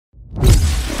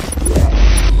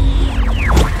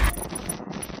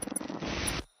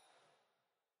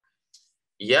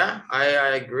Yeah, I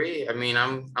agree. I mean,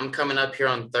 I'm coming up here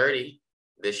on 30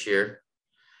 this year.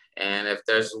 And if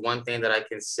there's one thing that I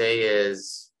can say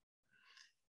is,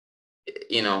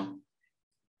 you know,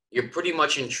 you're pretty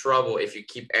much in trouble if you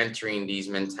keep entering these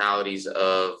mentalities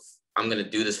of I'm going to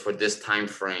do this for this time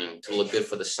frame to look good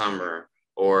for the summer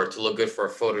or to look good for a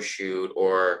photo shoot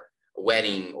or a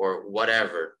wedding or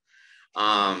whatever.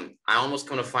 I almost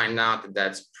come to find out that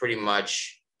that's pretty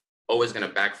much always going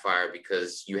to backfire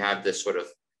because you have this sort of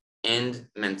end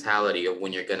mentality of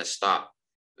when you're going to stop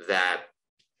that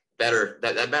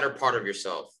that better part of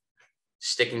yourself,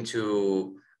 sticking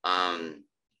to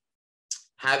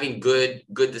having good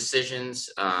decisions,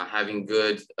 having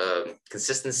good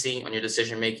consistency on your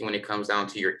decision making when it comes down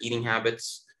to your eating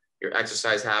habits, your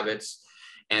exercise habits.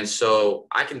 And so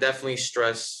I can definitely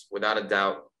stress without a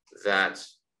doubt that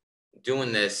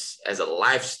doing this as a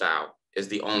lifestyle is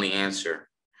the only answer,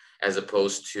 as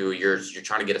opposed to you're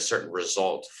trying to get a certain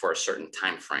result for a certain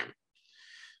time frame.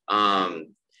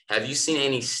 Have you seen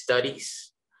any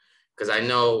studies? Because I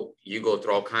know you go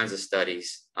through all kinds of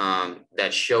studies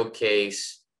that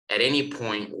showcase at any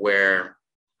point where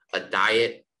a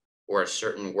diet or a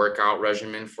certain workout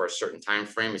regimen for a certain time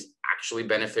frame is actually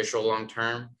beneficial long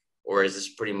term, or is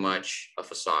this pretty much a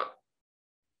facade?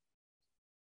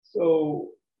 So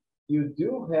you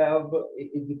do have,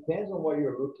 it depends on what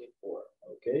you're looking for,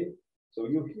 okay? So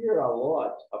you hear a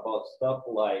lot about stuff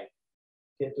like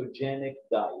ketogenic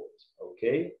diet,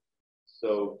 okay?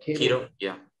 So Keto,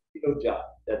 yeah. keto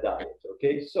diet,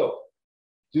 okay? So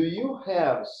do you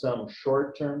have some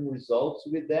short-term results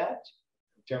with that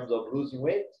in terms of losing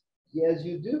weight? Yes,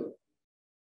 you do.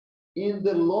 In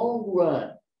the long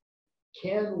run,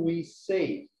 can we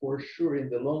say for sure in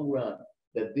the long run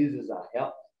that this is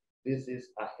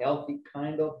a healthy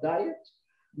kind of diet?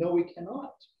 No, we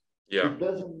cannot. Yeah. It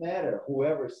doesn't matter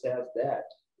whoever says that.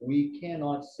 We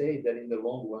cannot say that in the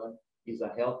long run is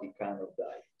a healthy kind of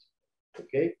diet.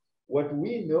 Okay? What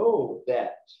we know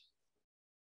that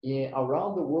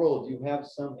around the world you have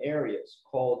some areas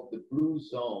called the blue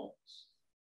zones.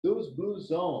 Those blue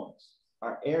zones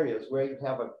are areas where you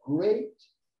have a great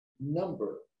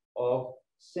number of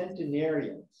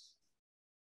centenarians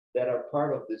that are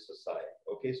part of this society.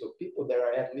 Okay, so people that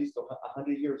are at least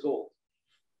 100 years old.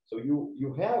 So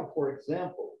you have, for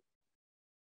example,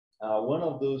 one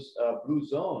of those blue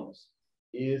zones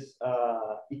is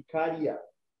Ikaria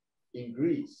in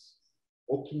Greece,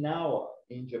 Okinawa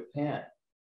in Japan.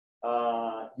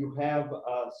 You have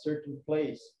a certain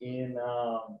place in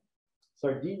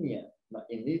Sardinia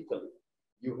in Italy.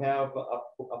 You have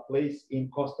a place in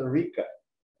Costa Rica,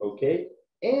 okay?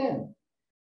 And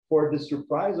for the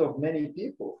surprise of many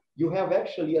people, you have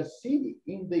actually a city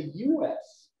in the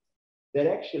US that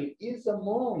actually is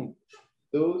among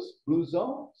those blue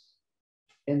zones.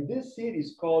 And this city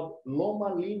is called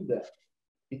Loma Linda.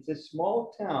 It's a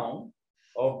small town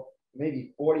of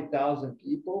maybe 40,000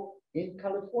 people in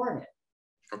California.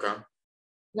 Okay.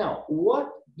 Now, what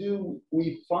do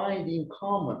we find in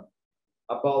common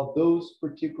about those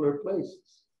particular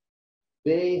places?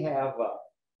 They have a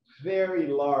very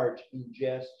large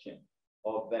ingestion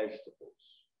of vegetables,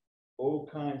 all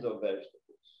kinds of vegetables,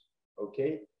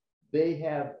 okay? They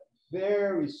have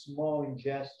very small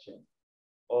ingestion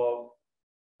of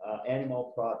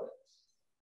animal products,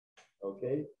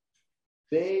 okay?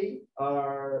 They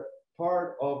are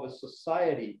part of a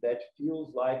society that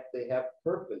feels like they have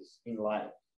purpose in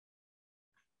life.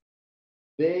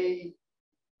 They,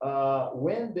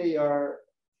 when they are,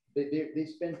 they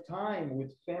spend time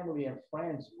with family and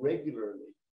friends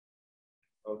regularly,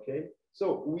 okay?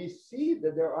 So we see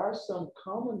that there are some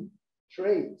common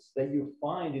traits that you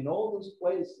find in all those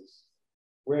places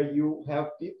where you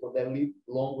have people that live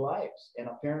long lives and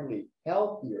apparently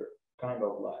healthier kind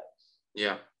of lives.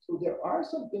 Yeah. So there are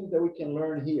some things that we can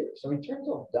learn here. So in terms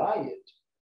of diet,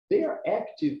 they are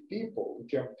active people in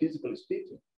terms physically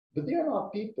speaking, but they are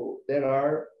not people that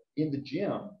are in the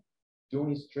gym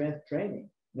doing strength training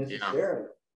necessarily.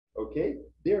 Yeah. Okay,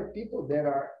 they are people that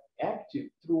are active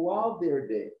throughout their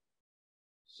day.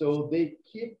 So they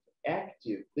keep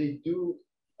active. They do,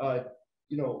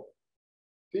 you know,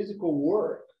 physical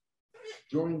work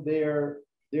during their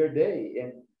day,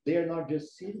 and they are not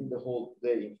just sitting the whole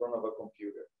day in front of a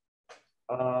computer.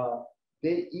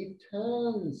 They eat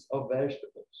tons of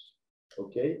vegetables.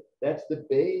 Okay, that's the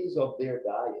base of their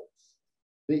diets.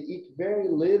 They eat very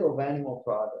little of animal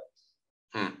products.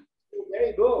 So there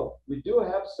you go. We do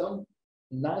have some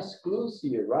nice clues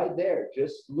here, right there,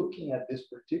 just looking at these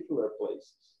particular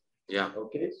places. Yeah.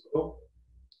 Okay, so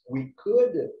we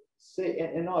could say,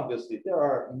 and obviously there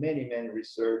are many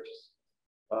researches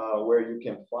where you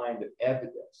can find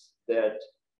evidence that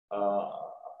a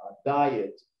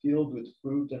diet filled with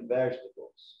fruit and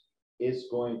vegetables is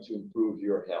going to improve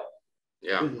your health.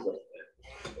 Yeah. This is a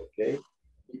fact, okay?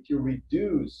 If you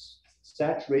reduce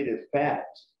saturated fat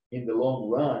in the long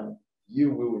run,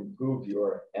 you will improve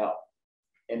your health.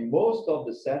 And most of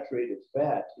the saturated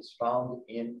fat is found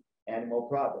in animal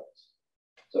products.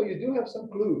 So you do have some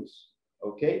clues,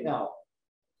 okay? Now,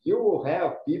 you will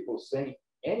have people saying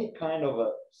any kind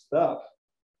of stuff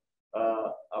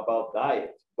about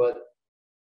diet, but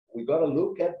we got to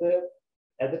look at the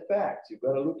facts. You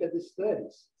got to look at the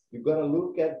studies. You got to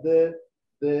look at the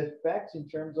facts in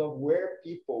terms of where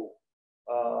people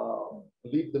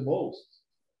live the most,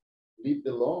 live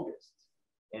the longest,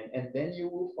 and then you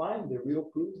will find the real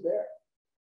clues there.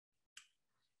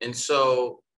 And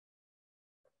so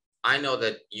I know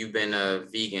that you've been a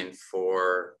vegan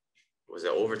for, was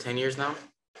it over 10 years now?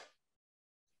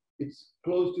 It's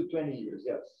close to 20 years,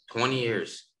 yes. 20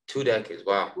 years, 2 decades.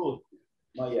 Wow. Cool.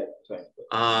 Not yet 20.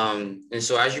 And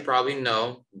so as you probably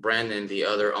know, Brandon, the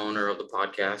other owner of the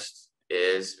podcast,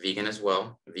 is vegan as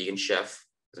well, vegan chef,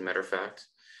 as a matter of fact.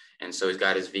 And so he's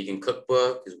got his vegan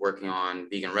cookbook. He's working on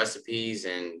vegan recipes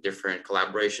and different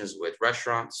collaborations with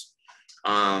restaurants.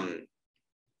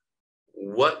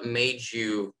 What made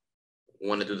you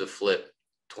want to do the flip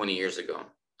 20 years ago,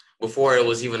 before it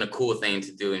was even a cool thing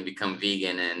to do and become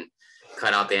vegan and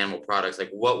cut out the animal products?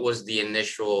 Like, what was the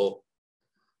initial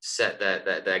set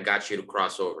that got you to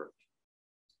cross over?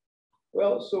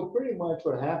 Well, so pretty much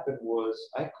what happened was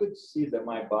I could see that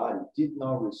my body did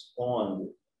not respond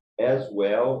as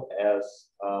well as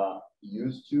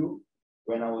used to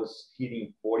when I was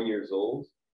hitting 40 years old.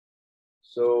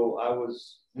 So I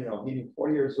was, hitting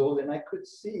 40 years old, and I could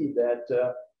see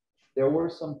that there were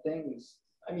some things.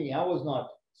 I mean, I was not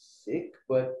sick,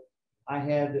 but I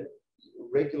had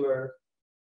regular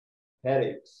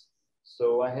headaches.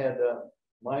 So I had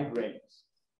migraines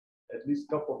at least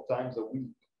a couple of times a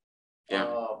week.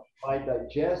 Yeah. My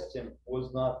digestion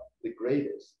was not the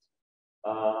greatest.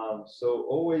 So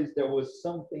always there was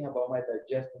something about my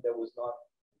digestion that was not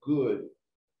good.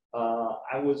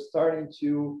 I was starting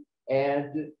to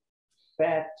add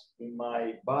fat in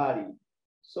my body.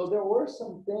 So there were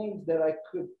some things that I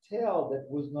could tell that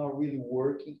was not really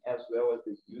working as well as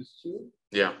they used to.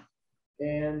 Yeah.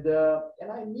 And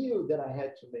I knew that I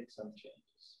had to make some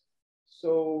changes.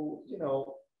 So,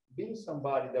 being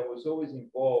somebody that was always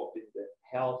involved in the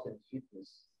health and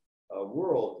fitness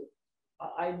world,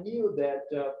 I knew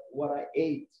that what I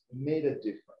ate made a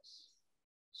difference.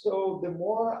 So the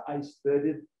more I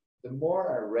studied, the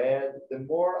more I read, the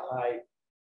more I,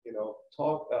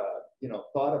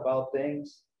 thought about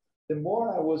things, the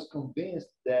more I was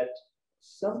convinced that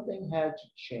something had to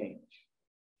change.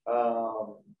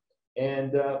 Um,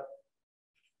 and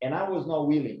and I was not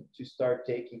willing to start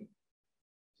taking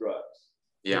drugs,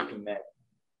 Yeah. taking medicine.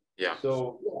 Yeah.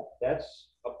 So yeah, that's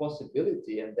a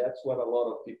possibility, and that's what a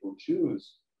lot of people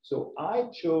choose. So I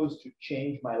chose to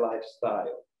change my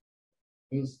lifestyle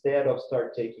instead of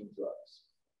start taking drugs.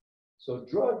 So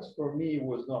drugs for me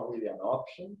was not really an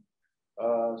option.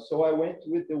 So I went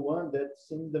with the one that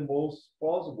seemed the most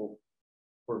plausible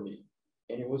for me,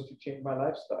 and it was to change my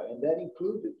lifestyle, and that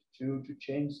included to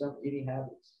change some eating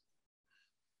habits.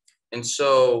 And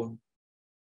so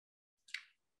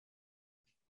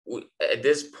at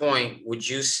this point, would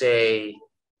you say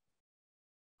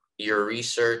your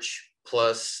research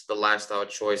plus the lifestyle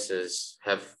choices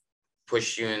have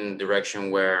pushed you in the direction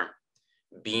where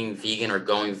being vegan or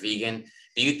going vegan,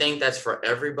 do you think that's for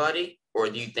everybody, or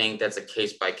do you think that's a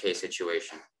case-by-case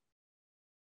situation?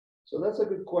 So that's a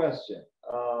good question.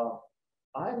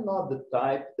 I'm not the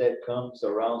type that comes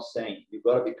around saying, you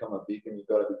got to become a vegan, you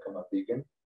got to become a vegan.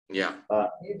 Yeah.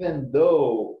 Even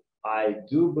though I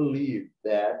do believe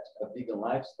that a vegan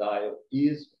lifestyle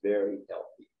is very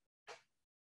healthy.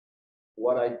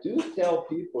 What I do tell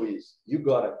people is you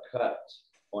got to cut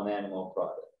on animal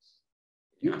products.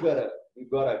 You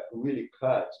gotta really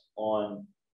cut on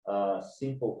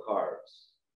simple carbs,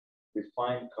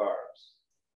 refined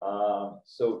carbs.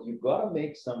 So you gotta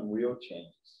make some real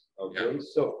changes. Okay, yeah.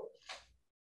 So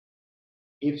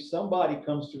if somebody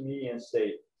comes to me and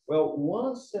say, well,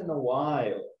 once in a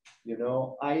while,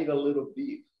 I eat a little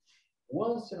beef.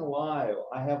 Once in a while,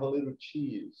 I have a little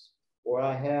cheese, or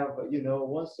I have,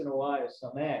 once in a while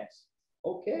some eggs.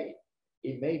 Okay,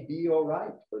 it may be all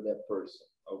right for that person.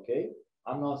 Okay,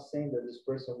 I'm not saying that this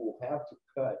person will have to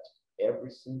cut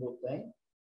every single thing.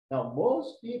 Now,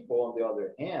 most people, on the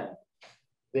other hand,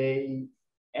 they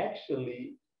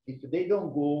actually, if they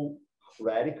don't go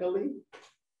radically,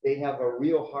 they have a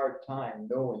real hard time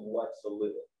knowing what's a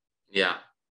little. Yeah.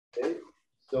 Okay?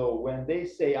 So when they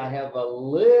say I have a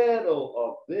little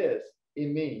of this,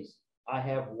 it means I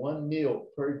have one meal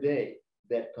per day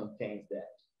that contains that.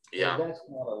 Yeah. And that's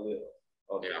not a little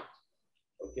of Yeah.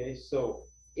 it. Okay, so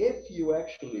if you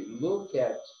actually look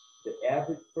at the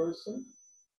average person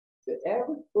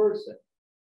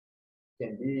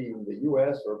can be in the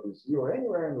US or Brazil or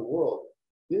anywhere in the world,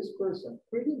 this person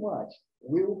pretty much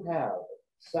will have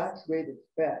saturated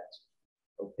fat,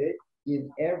 okay,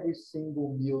 in every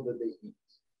single meal that they eat.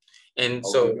 And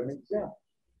I'll so, give you an example.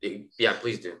 yeah,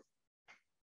 please do.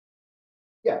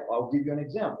 Yeah, I'll give you an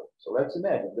example. So let's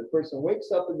imagine the person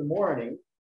wakes up in the morning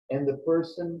and the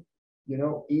person,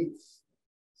 eats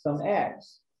some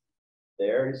eggs.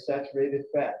 There is saturated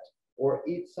fat. Or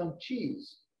eats some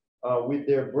cheese with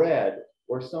their bread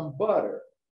or some butter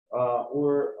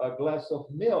or a glass of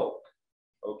milk.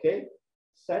 Okay?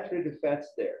 Saturated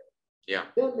fat's there. Yeah.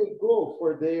 Then they go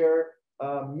for their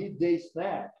midday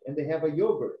snack and they have a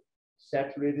yogurt.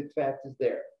 Saturated fat is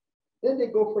there. Then they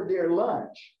go for their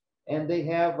lunch and they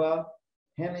have a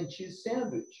ham and cheese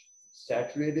sandwich.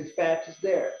 Saturated fat is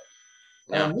there.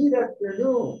 Yeah.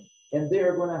 Mid-afternoon, and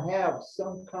they're going to have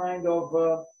some kind of,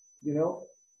 a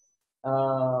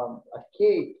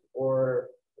cake or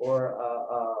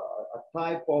a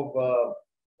type of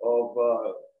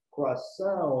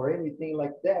croissant or anything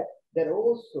like that that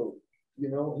also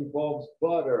involves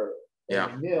butter Yeah.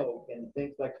 and milk and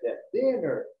things like that.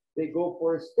 Dinner, they go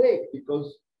for a steak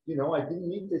because I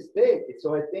didn't eat the steak,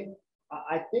 so I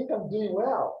think I'm doing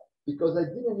well because I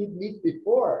didn't eat meat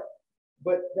before.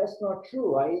 But that's not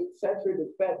true. I ate saturated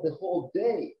fat the whole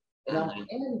day, and I'm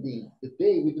ending the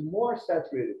day with more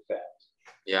saturated fat.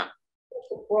 Yeah.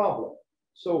 That's a problem.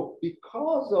 So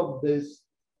because of this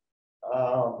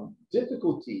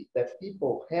difficulty that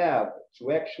people have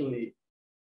to actually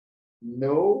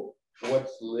know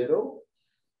what's little,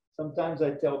 sometimes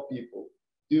I tell people,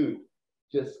 dude,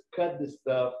 just cut the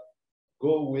stuff,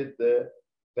 go with the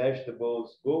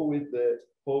vegetables, go with the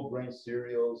whole grain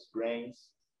cereals, grains,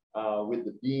 with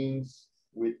the beans,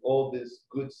 with all this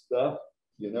good stuff,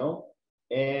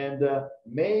 And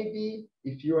maybe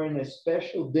if you're in a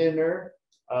special dinner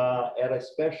at a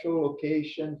special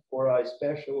location for a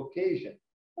special occasion,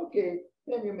 okay,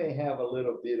 then you may have a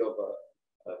little bit of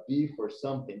a beef or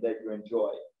something that you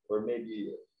enjoy, or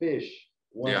maybe fish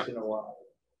once in a while.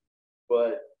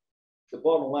 But the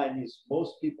bottom line is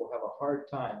most people have a hard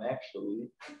time actually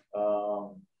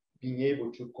being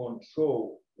able to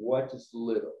control what is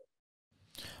little.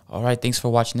 All right, thanks for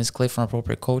watching this clip from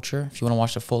Appropriate Culture. If you want to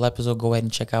watch the full episode, go ahead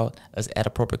and check out us at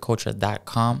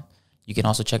appropriateculture.com. You can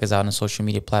also check us out on social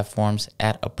media platforms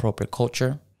at Appropriate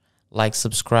Culture. Like,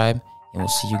 subscribe, and we'll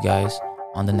see you guys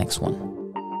on the next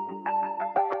one.